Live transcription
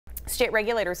State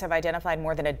regulators have identified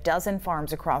more than a dozen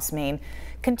farms across Maine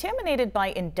contaminated by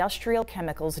industrial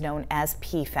chemicals known as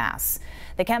PFAS.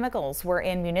 The chemicals were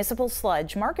in municipal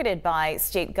sludge marketed by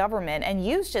state government and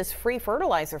used as free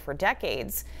fertilizer for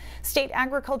decades. State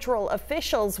agricultural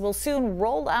officials will soon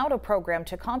roll out a program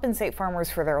to compensate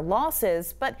farmers for their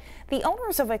losses, but the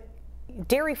owners of a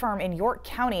dairy farm in York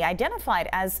County, identified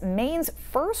as Maine's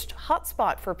first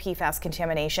hotspot for PFAS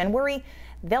contamination, worry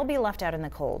they'll be left out in the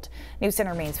cold. News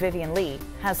Center Maine's Vivian Lee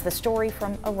has the story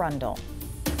from Arundel.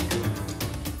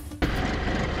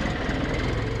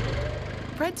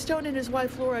 Fred Stone and his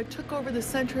wife Laura took over the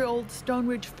century-old Stone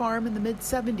Ridge farm in the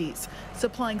mid-70s,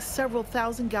 supplying several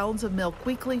thousand gallons of milk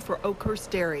weekly for Oakhurst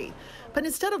Dairy. But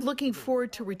instead of looking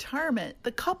forward to retirement,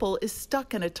 the couple is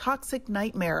stuck in a toxic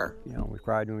nightmare. You know, we've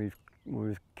cried when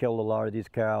we've killed a lot of these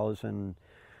cows, and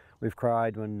we've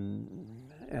cried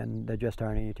and there just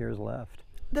aren't any tears left.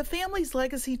 The family's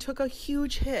legacy took a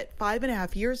huge hit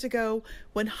 5.5 years ago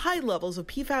when high levels of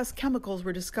PFAS chemicals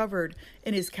were discovered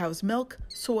in his cow's milk,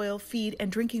 soil, feed,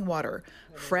 and drinking water.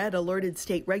 Fred alerted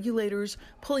state regulators,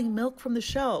 pulling milk from the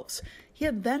shelves. He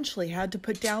eventually had to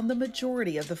put down the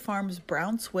majority of the farm's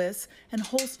brown Swiss and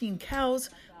Holstein cows,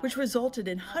 which resulted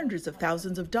in hundreds of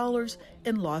thousands of dollars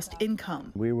in lost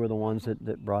income. We were the ones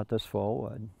that brought this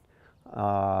forward,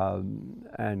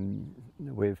 and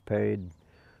we've paid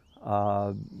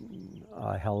a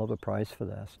hell of a price for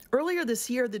this. Earlier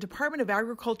this year, the Department of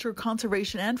Agriculture,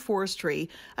 Conservation and Forestry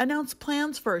announced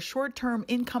plans for a short-term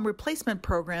income replacement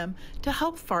program to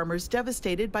help farmers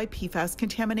devastated by PFAS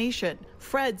contamination.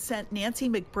 Fred sent Nancy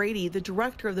McBrady, the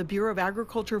director of the Bureau of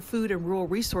Agriculture, Food and Rural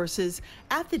Resources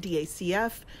at the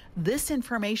DACF, this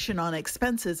information on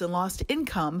expenses and lost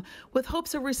income with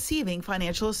hopes of receiving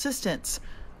financial assistance.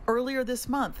 Earlier this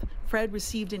month, Fred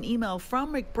received an email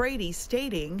from McBrady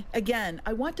stating, again,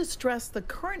 I want to stress the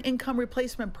current income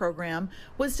replacement program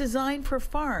was designed for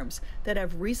farms that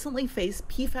have recently faced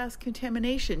PFAS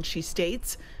contamination, she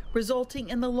states, resulting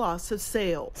in the loss of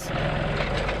sales.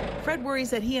 Fred worries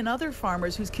that he and other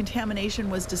farmers whose contamination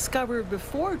was discovered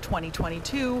before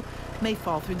 2022 may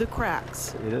fall through the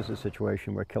cracks. It is a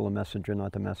situation where kill a messenger,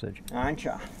 not the message.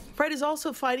 Fred is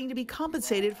also fighting to be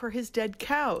compensated for his dead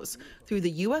cows through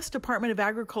the U.S. Department of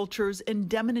Agriculture's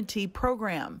indemnity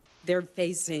program. They're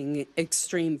facing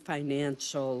extreme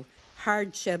financial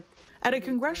hardship. At a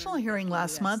congressional hearing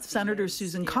last month, Senator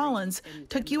Susan Collins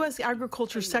took U.S.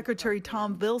 Agriculture Secretary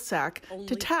Tom Vilsack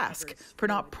to task for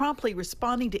not promptly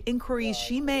responding to inquiries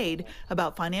she made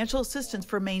about financial assistance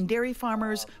for Maine dairy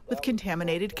farmers with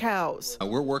contaminated cows.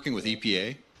 We're working with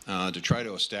EPA to try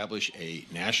to establish a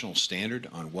national standard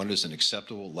on what is an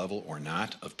acceptable level or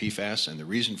not of PFAS, and the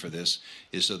reason for this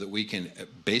is so that we can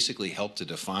basically help to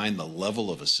define the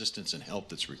level of assistance and help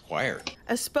that's required.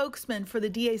 A spokesman for the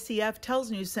DACF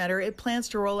tells News Center it plans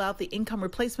to roll out the income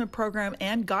replacement program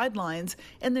and guidelines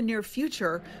in the near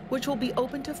future, which will be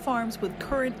open to farms with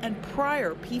current and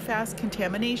prior PFAS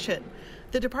contamination.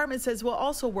 The department says we'll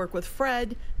also work with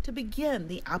Fred to begin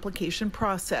the application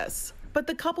process. But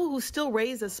the couple who still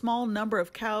raise a small number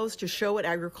of cows to show at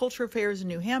agriculture fairs in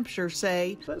New Hampshire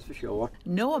say That's for sure.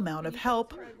 No amount of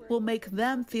help will make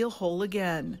them feel whole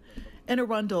again. In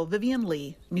Arundel, Vivian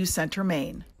Lee, News Center,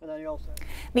 Maine.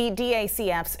 The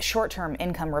DACF's short-term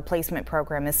income replacement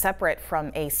program is separate from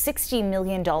a $60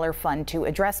 million fund to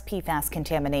address PFAS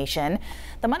contamination.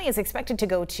 The money is expected to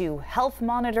go to health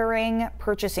monitoring,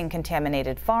 purchasing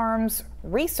contaminated farms,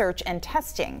 research and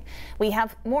testing. We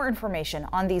have more information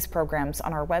on these programs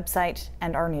on our website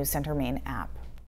and our News Center Maine app.